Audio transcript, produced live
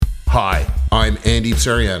Hi, I'm Andy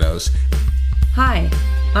Psarianos. Hi,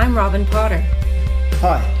 I'm Robin Potter.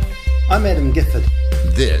 Hi, I'm Adam Gifford.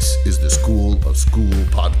 This is the School of School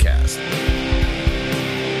podcast.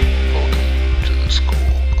 Welcome to the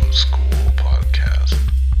School of School podcast.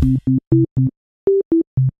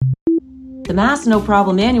 The Maths No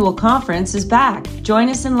Problem Annual Conference is back. Join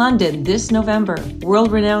us in London this November.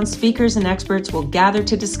 World-renowned speakers and experts will gather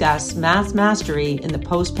to discuss maths mastery in the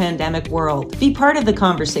post-pandemic world. Be part of the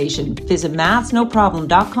conversation. Visit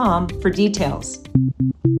mathsnoproblem.com for details.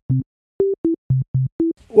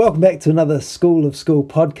 Welcome back to another School of School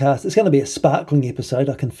podcast. It's going to be a sparkling episode.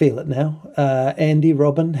 I can feel it now. Andy,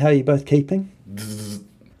 Robin, how are you both keeping?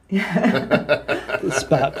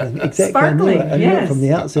 Sparkling, exactly. Sparkling, I knew it from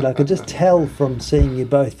the outset. I could just tell from seeing you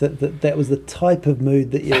both that was the type of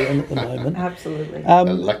mood that you're in at the moment. Absolutely.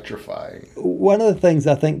 Electrifying. One of the things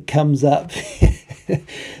I think comes up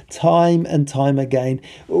time and time again.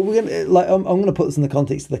 I'm going to put this in the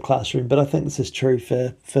context of the classroom, but I think this is true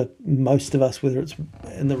for most of us, whether it's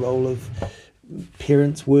in the role of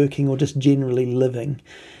parents working or just generally living.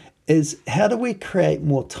 Is how do we create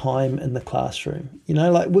more time in the classroom? You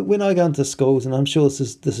know, like when I go into schools, and I'm sure this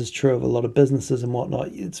is true of a lot of businesses and whatnot,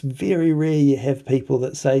 it's very rare you have people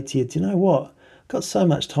that say to you, do you know what? I've got so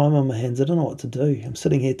much time on my hands, I don't know what to do. I'm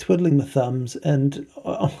sitting here twiddling my thumbs and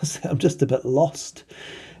honestly, I'm just a bit lost.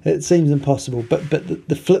 It seems impossible, but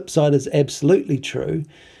the flip side is absolutely true.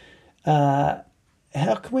 What's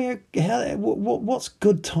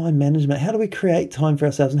good time management? How do we create time for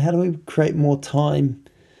ourselves, and how do we create more time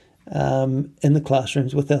in the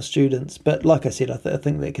classrooms with our students? But like I said, I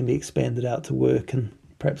think that can be expanded out to work and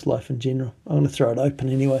perhaps life in general. I'm going to throw it open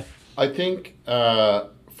anyway. I think,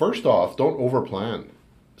 first off, don't over-plan.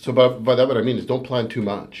 So by that what I mean is don't plan too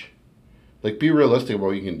much. Like, be realistic about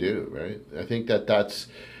what you can do, right? I think that's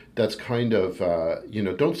kind of,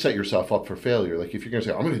 don't set yourself up for failure. Like, if you're going to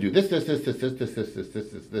say, I'm going to do this, and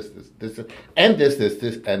this,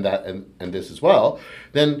 and that, and this as well,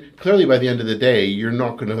 then clearly by the end of the day, you're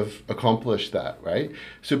not going to have accomplished that, right?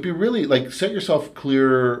 So be really, like, set yourself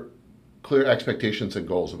clear expectations and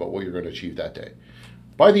goals about what you're going to achieve that day.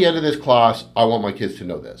 By the end of this class, I want my kids to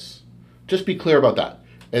know this. Just be clear about that.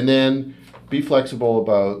 And then be flexible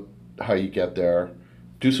about how you get there.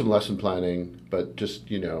 Do some lesson planning, but just,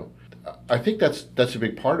 I think that's a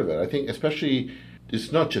big part of it. I think especially,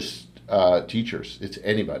 it's not just teachers, it's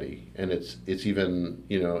anybody. And it's even,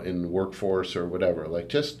 in the workforce or whatever. Like,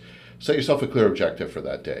 just set yourself a clear objective for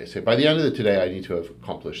that day. Say, by the end of the today, I need to have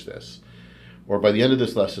accomplished this. Or by the end of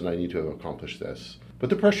this lesson, I need to have accomplished this.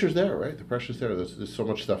 But the pressure's there, right? The pressure's there. There's so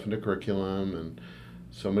much stuff in the curriculum and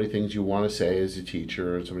so many things you want to say as a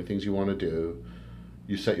teacher and so many ththings you want to do.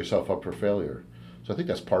 You set yourself up for failure. So I think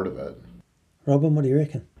that's part of it. Robin, what do you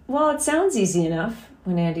reckon? Well, it sounds easy enough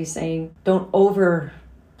when Andy's saying don't over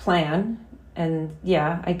plan. And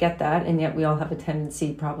yeah, I get that. And yet we all have a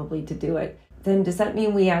tendency probably to do it. Then does that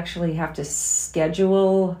mean we actually have to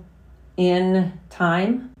schedule in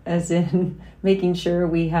time, as in making sure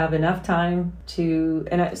we have enough time to,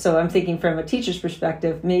 so I'm thinking from a teacher's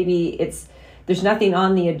perspective, maybe there's nothing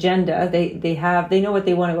on the agenda. They know what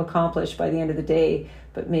they want to accomplish by the end of the day,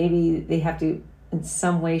 but maybe they have to, in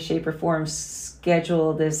some way, shape, or form,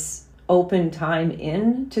 schedule this open time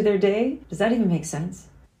in to their day. Does that even make sense?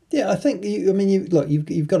 Yeah, I think, you've got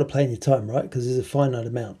to plan your time, right? Because there's a finite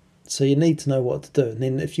amount. So you need to know what to do. And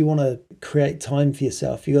then if you want to create time for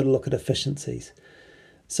yourself, you've got to look at efficiencies.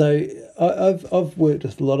 So I've worked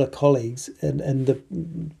with a lot of colleagues, and the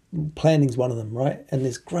planning's one of them, right? And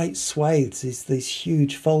there's great swathes, these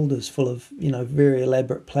huge folders full of, very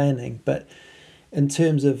elaborate planning. But in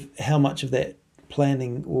terms of how much of that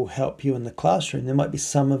planning will help you in the classroom, there might be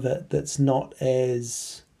some of it that's not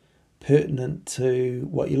as pertinent to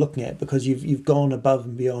what you're looking at because you've gone above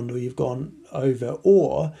and beyond, or you've gone over.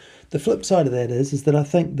 Or the flip side of that is that I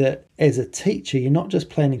think that as a teacher, you're not just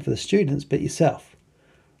planning for the students, but yourself.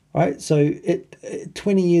 Right, so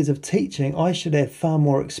 20 years of teaching, I should have far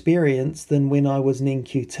more experience than when I was an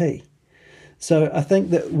NQT. So I think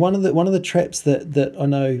that one of the traps that I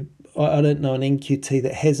know, I don't know an NQT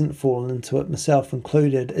that hasn't fallen into it, myself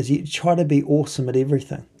included, is you try to be awesome at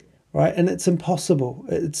everything, right? And it's impossible.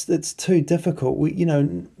 It's too difficult. I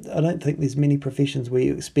don't think there's many professions where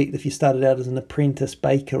you expect, if you started out as an apprentice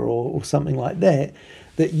baker or something like that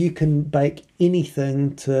you can bake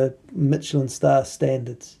anything to Michelin star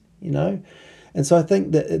standards. And so I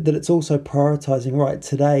think that it's also prioritizing, right,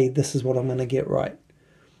 today, this is what I'm going to get right.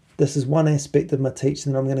 This is one aspect of my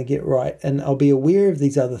teaching that I'm going to get right. And I'll be aware of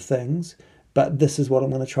these other things, but this is what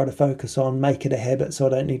I'm going to try to focus on, make it a habit so I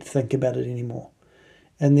don't need to think about it anymore.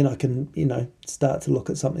 And then I can, start to look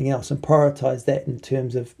at something else and prioritise that in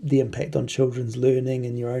terms of the impact on children's learning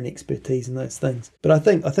and your own expertise and those things. But I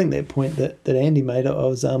think that point that Andy made, I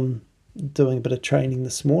was doing a bit of training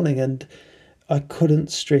this morning, and I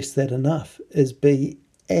couldn't stress that enough, is be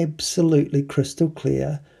absolutely crystal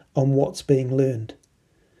clear on what's being learned.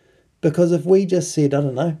 Because if we just said, I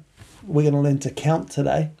don't know, we're going to learn to count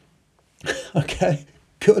today, okay,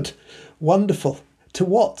 good, wonderful. To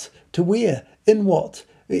what? To where? In what?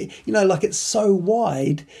 It's so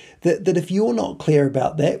wide that if you're not clear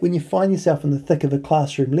about that, when you find yourself in the thick of a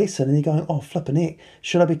classroom lesson and you're going, oh, flipping heck,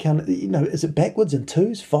 should I be counting, is it backwards in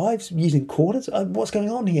twos, fives, using quarters? What's going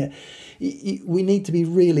on here? We need to be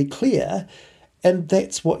really clear, and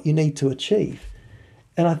that's what you need to achieve.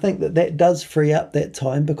 And I think that does free up that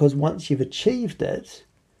time, because once you've achieved it,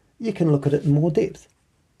 you can look at it in more depth.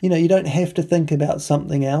 You don't have to think about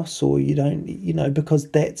something else, or you don't, because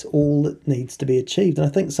that's all that needs to be achieved. And I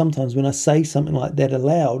think sometimes when I say something like that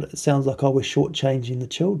aloud, it sounds like, oh, we're shortchanging the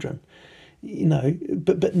children,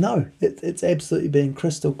 but no, it's absolutely being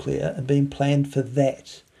crystal clear and being planned for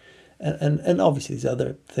that. And obviously there's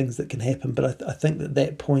other things that can happen, but I think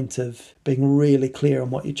that point of being really clear on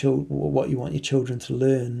what you want your children to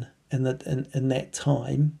learn, and that in that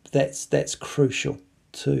time, that's crucial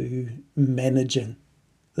to managing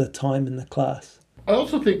the time in the class. I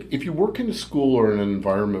also think if you work in a school or in an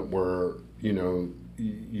environment where,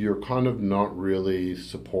 you're kind of not really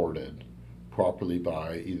supported properly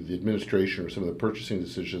by either the administration or some of the purchasing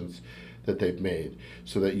decisions that they've made,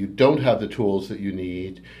 so that you don't have the tools that you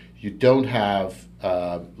need, you don't have,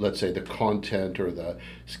 let's say, the content or the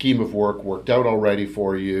scheme of work worked out already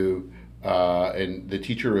for you, and the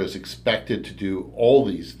teacher is expected to do all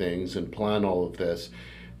these things and plan all of this,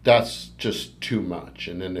 that's just too much.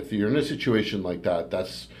 And then if you're in a situation like that,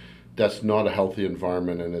 that's not a healthy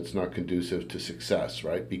environment, and it's not conducive to success,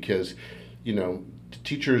 right? Because,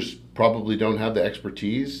 teachers probably don't have the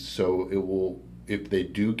expertise, so it will, if they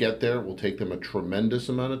do get there, it will take them a tremendous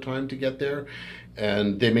amount of time to get there,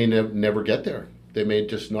 and they may never get there. They may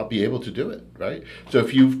just not be able to do it, right? So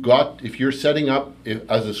if you're setting up,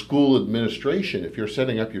 as a school administration, if you're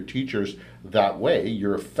setting up your teachers that way,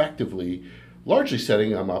 you're effectively largely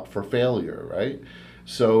setting them up for failure, right?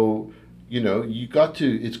 So, you got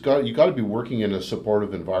to be working in a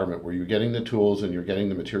supportive environment where you're getting the tools and you're getting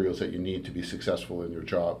the materials that you need to be successful in your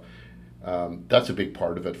job. That's a big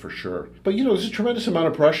part of it for sure. But there's a tremendous amount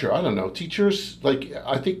of pressure. I don't know, teachers,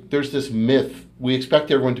 I think there's this myth, we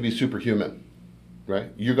expect everyone to be superhuman,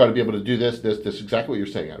 right? You got to be able to do this, exactly what you're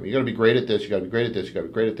saying. You got to be great at this, you got to be great at this, you got to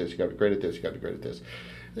be great at this, you got to be great at this, you got to be great at this.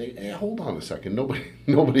 Hey, hold on a second.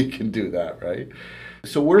 Nobody can do that, right?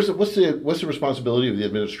 So what's the responsibility of the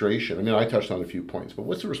administration? I mean, I touched on a few points, but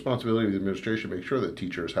what's the responsibility of the administration to make sure that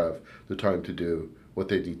teachers have the time to do what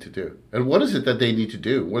they need to do? And what is it that they need to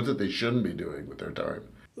do? What is it they shouldn't be doing with their time?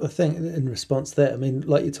 I think in response to that, I mean,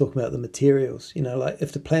 like you're talking about the materials,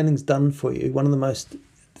 if the planning's done for you, one of the most,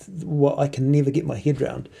 what I can never get my head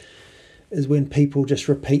around is when people just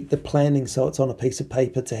repeat the planning so it's on a piece of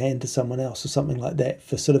paper to hand to someone else or something like that,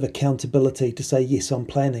 for sort of accountability, to say, yes, I'm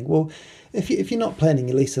planning. Well, if you're not planning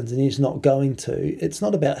your lessons and you're just not going to, it's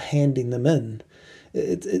not about handing them in.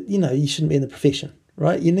 You shouldn't be in the profession,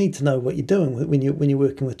 right? You need to know what you're doing when you're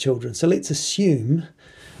working with children. So let's assume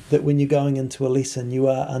that when you're going into a lesson, you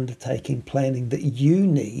are undertaking planning that you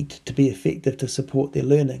need to be effective to support their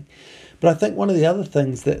learning. But I think one of the other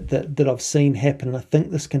things that I've seen happen, and I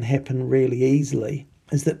think this can happen really easily,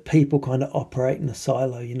 is that people kind of operate in a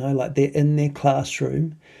silo, like they're in their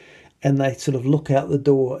classroom and they sort of look out the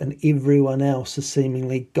door and everyone else has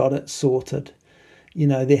seemingly got it sorted.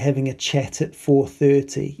 They're having a chat at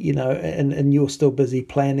 4:30, and you're still busy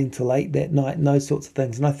planning till late that night and those sorts of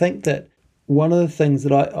things. And I think that one of the things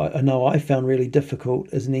that I know I found really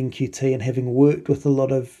difficult as an NQT, and having worked with a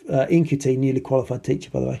lot of NQT, newly qualified teacher,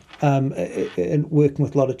 by the way, and working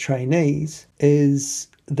with a lot of trainees, is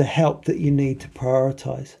the help that you need to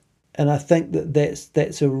prioritise. And I think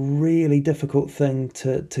that's a really difficult thing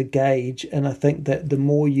to gauge. And I think that the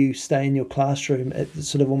more you stay in your classroom, it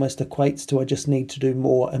sort of almost equates to, I just need to do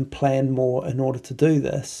more and plan more in order to do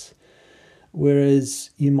this. Whereas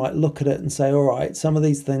you might look at it and say, all right, some of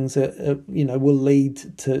these things will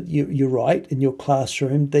lead to, you're right, in your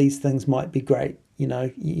classroom, these things might be great.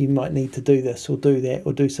 You might need to do this or do that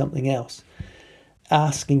or do something else.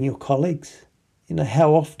 Asking your colleagues,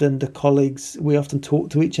 how often do colleagues, we often talk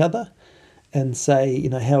to each other and say,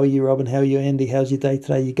 how are you, Robin? How are you, Andy? How's your day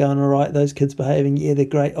today? You going all right? Those kids behaving? Yeah, they're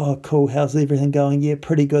great. Oh, cool. How's everything going? Yeah,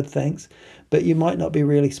 pretty good, thanks. But you might not be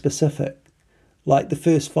really specific Like the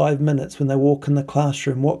first 5 minutes when they walk in the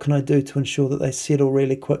classroom, what can I do to ensure that they settle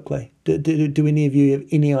really quickly? Do any of you have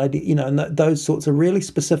any idea? You know, and those sorts of really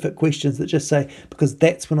specific questions that just say, because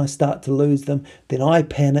that's when I start to lose them, then I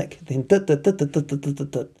panic, then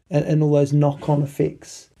and all those knock-on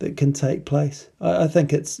effects that can take place. I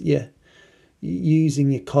think it's,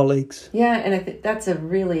 using your colleagues. Yeah, and I think that's a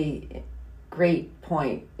really great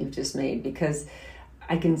point you've just made, because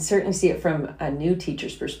I can certainly see it from a new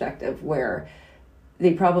teacher's perspective, where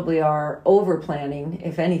they probably are over planning,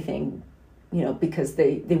 if anything, you know, because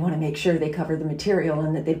they want to make sure they cover the material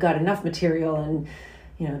and that they've got enough material and,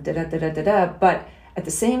 you know, But at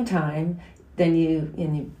the same time, then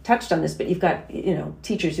you touched on this, but you've got, you know,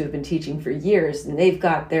 teachers who have been teaching for years, and they've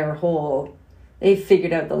got they've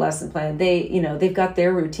figured out the lesson plan. They've got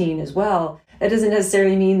their routine as well. That doesn't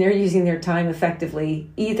necessarily mean they're using their time effectively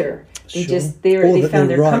either. They found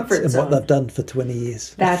their comfort zone. What they've done for 20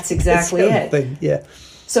 years. That's exactly it. Thing. Yeah.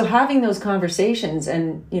 So having those conversations,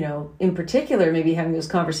 and, you know, in particular, maybe having those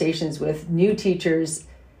conversations with new teachers,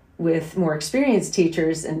 with more experienced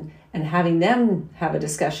teachers, and having them have a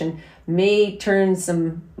discussion may turn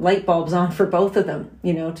some light bulbs on for both of them,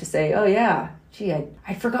 you know, to say, oh yeah, gee,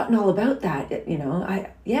 I'd forgotten all about that. You know,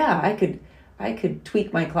 I could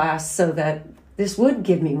tweak my class so that this would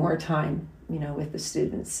give me more time, you know, with the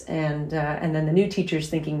students. And then the new teacher's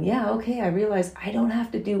thinking, yeah, okay, I realize I don't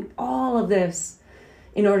have to do all of this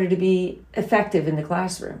in order to be effective in the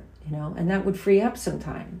classroom, you know, and that would free up some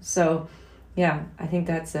time. So, yeah, I think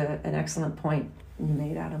that's an excellent point you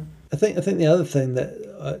made, Adam. I think the other thing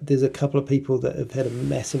that there's a couple of people that have had a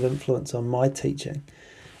massive influence on my teaching.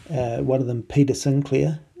 One of them, Peter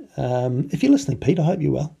Sinclair. If you're listening, Pete, I hope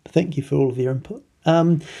you're well. Thank you for all of your input.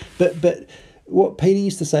 But what Peter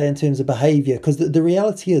used to say in terms of behaviour, because the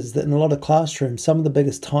reality is that in a lot of classrooms, some of the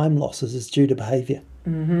biggest time losses is due to behaviour.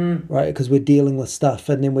 Mm-hmm. Right, because we're dealing with stuff,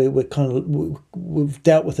 and then we've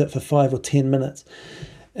dealt with it for 5 or 10 minutes,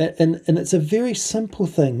 and it's a very simple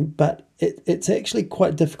thing, but it's actually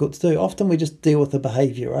quite difficult to do. Often we just deal with the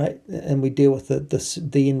behaviour, right, and we deal with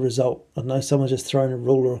the end result. I know someone's just thrown a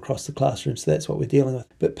ruler across the classroom, so that's what we're dealing with.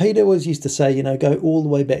 But Peter always used to say, you know, go all the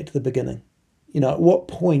way back to the beginning. You know, at what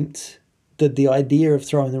point did the idea of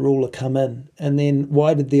throwing the ruler come in? And then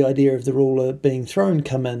why did the idea of the ruler being thrown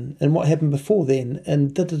come in? And what happened before then?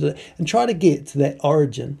 And and try to get to that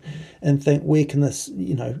origin and think, where can this,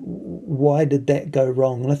 you know, why did that go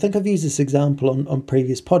wrong? And I think I've used this example on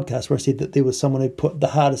previous podcasts where I said that there was someone who put the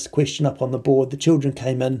hardest question up on the board. The children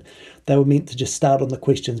came in, they were meant to just start on the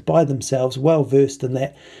questions by themselves, well versed in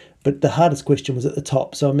that. But the hardest question was at the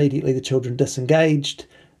top. So immediately the children disengaged.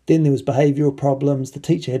 Then there was behavioural problems. The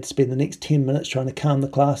teacher had to spend the next 10 minutes trying to calm the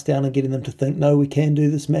class down and getting them to think, no, we can do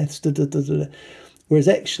this maths. Whereas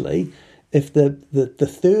actually, if the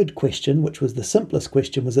third question, which was the simplest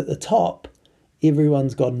question, was at the top,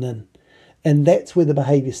 everyone's gotten in. And that's where the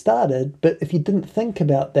behaviour started. But if you didn't think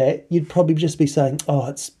about that, you'd probably just be saying, oh,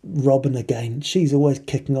 it's Robin again. She's always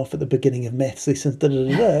kicking off at the beginning of maths lessons.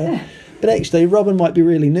 But actually, Robin might be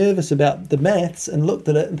really nervous about the maths and looked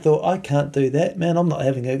at it and thought, I can't do that, man. I'm not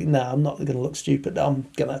going to look stupid. I'm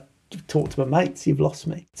going to talk to my mates. You've lost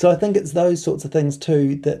me. So I think it's those sorts of things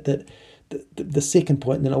too, that the second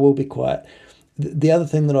point, and then I will be quiet. The other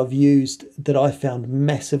thing that I've used that I found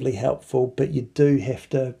massively helpful, but you do have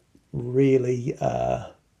to really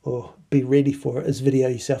be ready for it, is video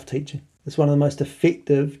yourself teaching. It's one of the most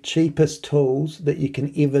effective, cheapest tools that you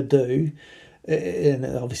can ever do. And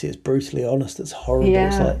obviously it's brutally honest, it's horrible. Yeah.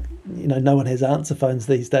 It's like, you know, no one has answer phones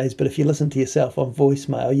these days, but if you listen to yourself on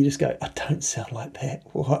voicemail, you just go, I don't sound like that.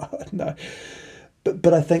 What? No.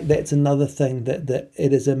 But I think that's another thing, that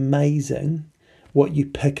it is amazing what you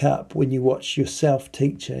pick up when you watch yourself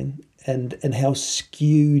teaching and how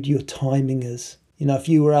skewed your timing is. You know, if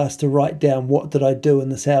you were asked to write down what did I do in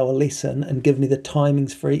this hour lesson and give me the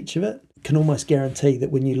timings for each of it, I can almost guarantee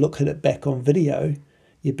that when you look at it back on video,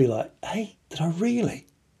 you'd be like, hey, did I really?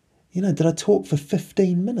 You know, did I talk for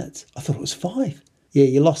 15 minutes? I thought it was 5. Yeah,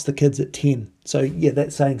 you lost the kids at 10. So, yeah,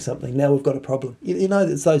 that's saying something. Now we've got a problem. You know,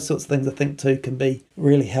 it's those sorts of things I think too can be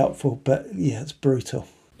really helpful. But, yeah, it's brutal.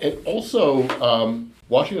 And also,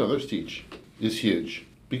 watching others teach is huge,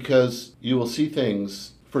 because you will see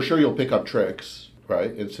things, for sure you'll pick up tricks,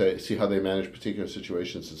 right? And see how they manage particular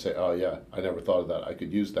situations and say, oh, yeah, I never thought of that. I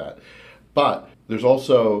could use that. But there's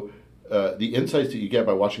also the insights that you get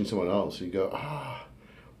by watching someone else. You go,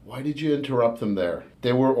 why did you interrupt them there?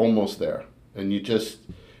 They were almost there. And you just,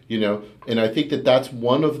 you know, and I think that that's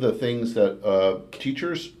one of the things that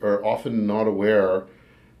teachers are often not aware,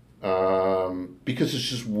 because it's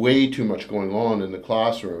just way too much going on in the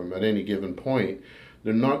classroom at any given point,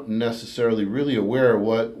 they're not necessarily really aware of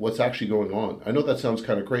what's actually going on. I know that sounds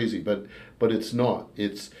kind of crazy, but it's not.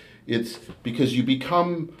 It's because you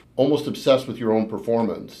become almost obsessed with your own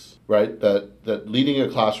performance, right? That leading a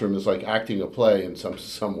classroom is like acting a play in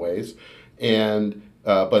some ways, and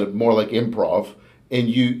but more like improv. And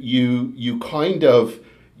you kind of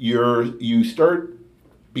you start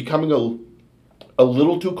becoming a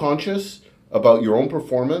little too conscious about your own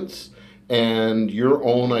performance and your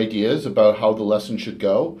own ideas about how the lesson should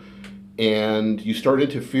go, and you start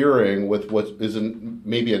interfering with what isn't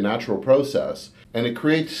maybe a natural process, and it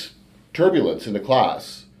creates turbulence in the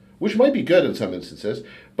class, which might be good in some instances,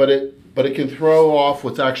 but it can throw off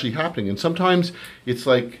what's actually happening. And sometimes it's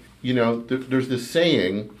like, there's this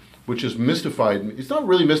saying which has mystified me. It's not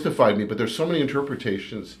really mystified me, but there's so many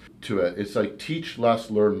interpretations to it. It's like, teach less,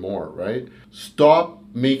 learn more, right? Stop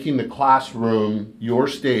making the classroom your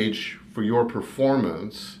stage for your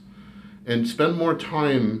performance and spend more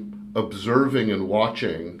time observing and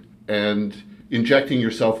watching and injecting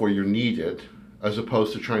yourself where you're needed, as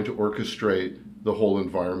opposed to trying to orchestrate the whole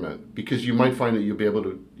environment. Because you might find that you'll be able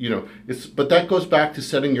to, but that goes back to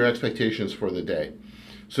setting your expectations for the day.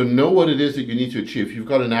 So know what it is that you need to achieve. If you've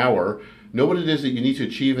got an hour, know what it is that you need to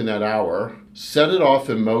achieve in that hour, set it off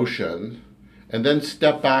in motion, and then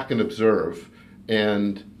step back and observe.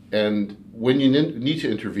 And when you need to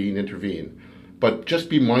intervene. But just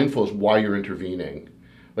be mindful of why you're intervening.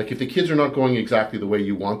 Like, if the kids are not going exactly the way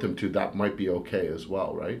you want them to, that might be okay as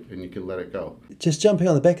well, right? And you can let it go. Just jumping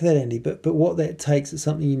on the back of that, Andy, but what that takes is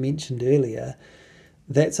something you mentioned earlier.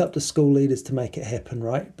 That's up to school leaders to make it happen,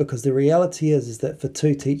 right? Because the reality is that for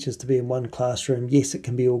two teachers to be in one classroom, yes, it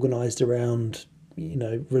can be organised around,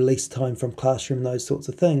 release time from classroom, those sorts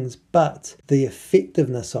of things, but the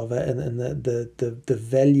effectiveness of it and the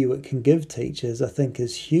value it can give teachers, I think,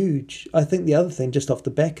 is huge. I think the other thing, just off the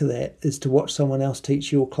back of that, is to watch someone else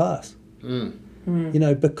teach your class.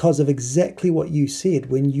 Because of exactly what you said.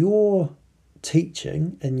 When you're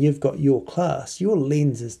teaching and you've got your class, your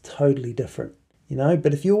lens is totally different.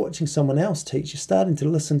 But if you're watching someone else teach, you're starting to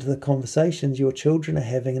listen to the conversations your children are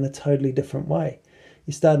having in a totally different way.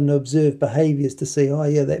 You're starting to observe behaviours to see, oh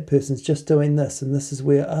yeah, that person's just doing this, and this is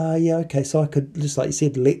where, okay, so I could, just like you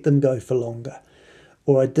said, let them go for longer.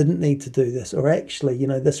 Or I didn't need to do this. Or actually,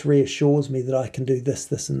 this reassures me that I can do this,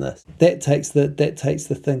 this and this. That takes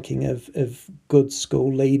the thinking of good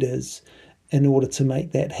school leaders in order to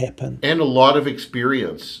make that happen. And a lot of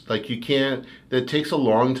experience. Like, it takes a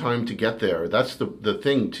long time to get there. That's the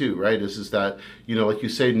thing too, right? Is that, like you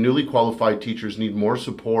say, newly qualified teachers need more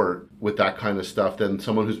support with that kind of stuff than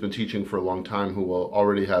someone who's been teaching for a long time, who will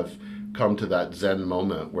already have come to that Zen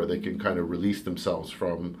moment where they can kind of release themselves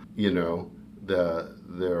from,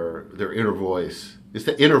 their inner voice. It's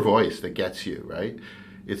the inner voice that gets you, right?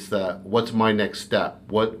 It's that, what's my next step?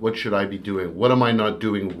 What should I be doing? What am I not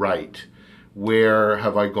doing right? Where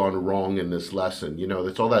have I gone wrong in this lesson?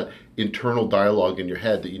 It's all that internal dialogue in your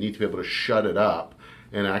head that you need to be able to shut it up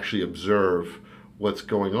and actually observe what's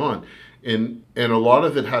going on. And a lot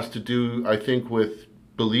of it has to do, I think, with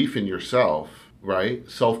belief in yourself, right?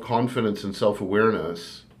 Self-confidence and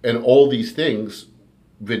self-awareness. And all these things,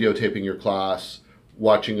 videotaping your class,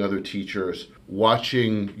 watching other teachers,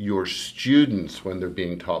 watching your students when they're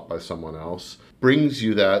being taught by someone else, brings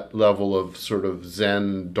you that level of sort of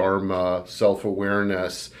Zen, Dharma,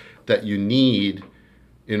 self-awareness that you need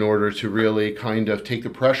in order to really kind of take the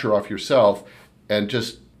pressure off yourself and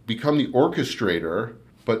just become the orchestrator,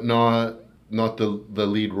 but not the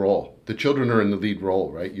lead role. The children are in the lead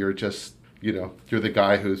role, right? You're just, you're the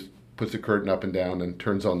guy who puts the curtain up and down and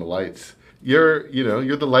turns on the lights. You're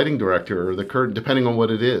the lighting director or the curtain, depending on what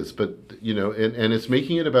it is. But, and it's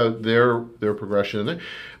making it about their progression.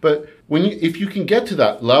 But if you can get to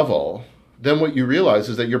that level, then what you realize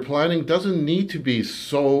is that your planning doesn't need to be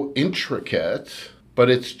so intricate, but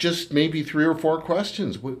it's just maybe 3 or 4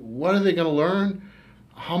 questions. What are they going to learn?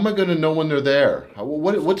 How am I going to know when they're there?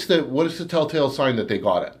 What is the telltale sign that they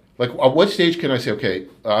got it? Like, at what stage can I say, okay,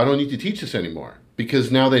 I don't need to teach this anymore?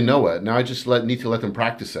 Because now they know it. Now I just need to let them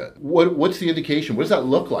practice it. What's the indication? What does that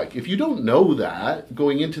look like? If you don't know that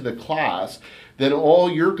going into the class, then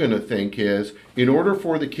all you're going to think is, in order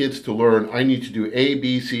for the kids to learn, I need to do A,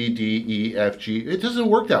 B, C, D, E, F, G. It doesn't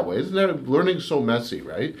work that way. Isn't that learning so messy,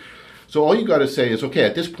 right? So all you got to say is, okay,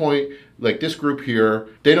 at this point, like this group here,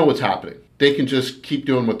 they know what's happening. They can just keep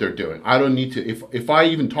doing what they're doing. I don't need to, if I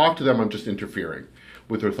even talk to them, I'm just interfering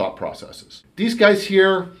with their thought processes. These guys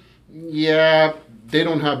here, yeah, they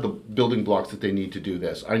don't have the building blocks that they need to do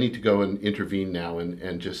this. I need to go and intervene now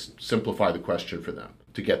and just simplify the question for them.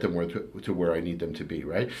 to get them to where I need them to be,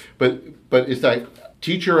 right? But it's that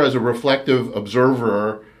teacher as a reflective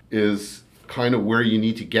observer is kind of where you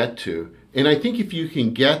need to get to. And I think if you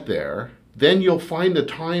can get there, then you'll find the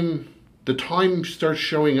time starts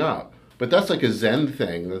showing up. But that's like a Zen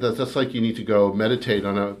thing. That's like you need to go meditate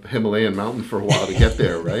on a Himalayan mountain for a while to get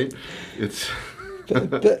there, right? It's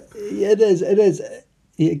but it is.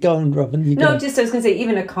 Yeah, go on, Robin. I was going to say,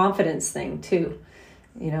 even a confidence thing too.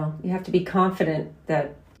 You know, you have to be confident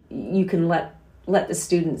that you can let the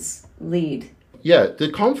students lead. Yeah,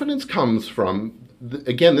 the confidence comes from,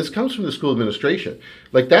 again, this comes from the school administration.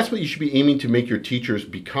 Like, that's what you should be aiming to make your teachers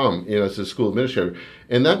become, as a school administrator.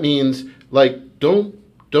 And that means, like, don't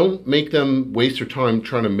make them waste their time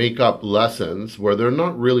trying to make up lessons where they're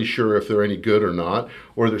not really sure if they're any good or not,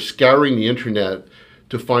 or they're scouring the internet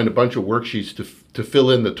to find a bunch of worksheets to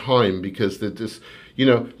fill in the time, because they just,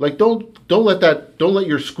 like, don't let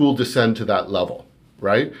your school descend to that level,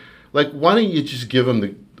 right? Like, why don't you just give them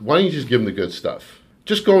the good stuff?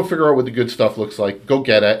 Just go and figure out what the good stuff looks like. Go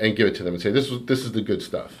get it and give it to them and say, this is the good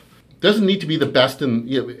stuff. Doesn't need to be the best, and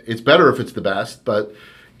it's better if it's the best, but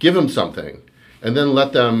give them something, and then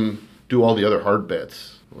let them do all the other hard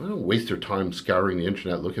bits. Well, don't waste their time scouring the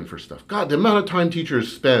internet looking for stuff. God, the amount of time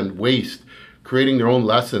teachers waste creating their own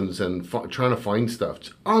lessons and trying to find stuff.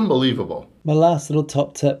 It's unbelievable. My last little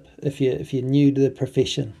top tip, if you're new to the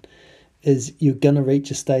profession, is you're going to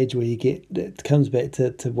reach a stage where it comes back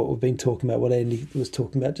to what we've been talking about, what Andy was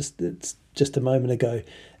talking about just a moment ago,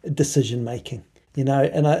 decision making. And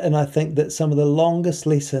I think that some of the longest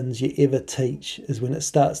lessons you ever teach is when it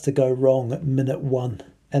starts to go wrong at minute one.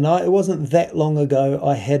 And it wasn't that long ago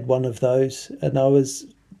I had one of those, and I was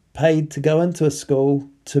paid to go into a school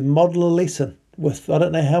to model a lesson with I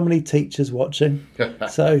don't know how many teachers watching.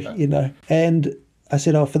 So, and I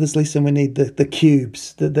said, for this lesson we need the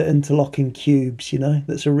cubes, the interlocking cubes,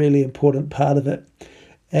 that's a really important part of it.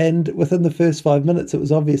 And within the first 5 minutes, it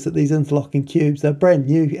was obvious that these interlocking cubes, they're brand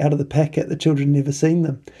new out of the packet. The children had never seen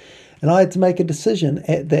them. And I had to make a decision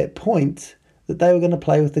at that point that they were going to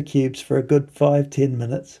play with the cubes for a good 5-10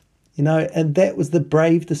 minutes, and that was the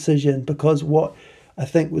brave decision, because what I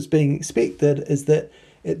think was being expected is that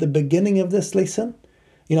at the beginning of this lesson,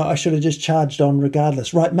 I should have just charged on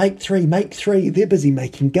regardless. Right, make three. They're busy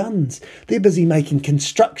making guns. They're busy making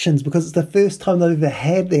constructions because it's the first time they've ever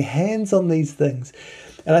had their hands on these things.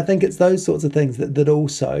 And I think it's those sorts of things that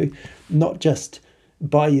also not just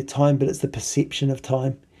buy you time, but it's the perception of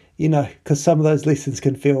time, because some of those lessons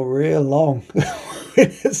can feel real long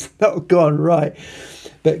when it's not gone right.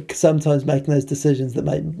 But sometimes making those decisions that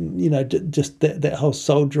make, just that whole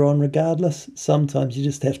soldier on regardless, sometimes you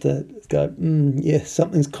just have to go,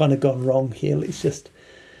 something's kind of gone wrong here.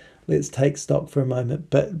 Let's take stock for a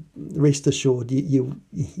moment. But rest assured, you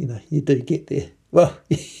do get there. Well,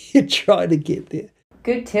 you try to get there.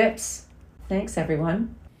 Good tips. Thanks,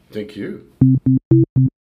 everyone. Thank you.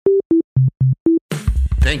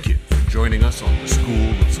 Thank you for joining us on the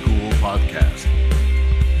School of School podcast.